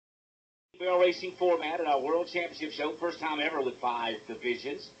Barrel racing format at our World Championship show. First time ever with 5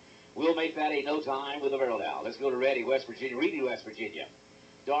 divisions. We'll make that a no time with a barrel now. Let's go to Ready, West Virginia. Reedy, West Virginia.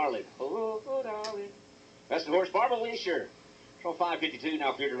 Darlin. Oh, Darlin. That's the horse, Barb and Darlin. From 5:52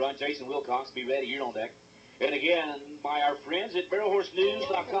 now clear to run. Jason Wilcox, be ready. You're on deck. And again, by our friends at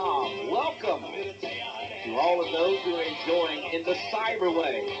BarrelHorseNews.com. Welcome to all of those who are enjoying in the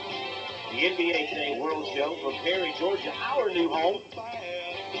Cyberway the NBA Today World Show from Perry, Georgia, our new home.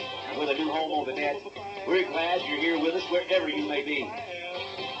 With a new home on the net. We're glad you're here with us wherever you may be.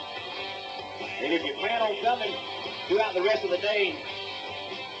 And if you plan on coming throughout the rest of the day,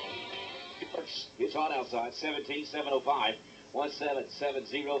 it's hot outside. 17,705,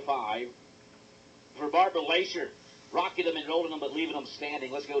 17705. For Barb and Darlin, rocking them and rolling them but leaving them standing.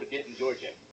 Let's go to Denton, Georgia.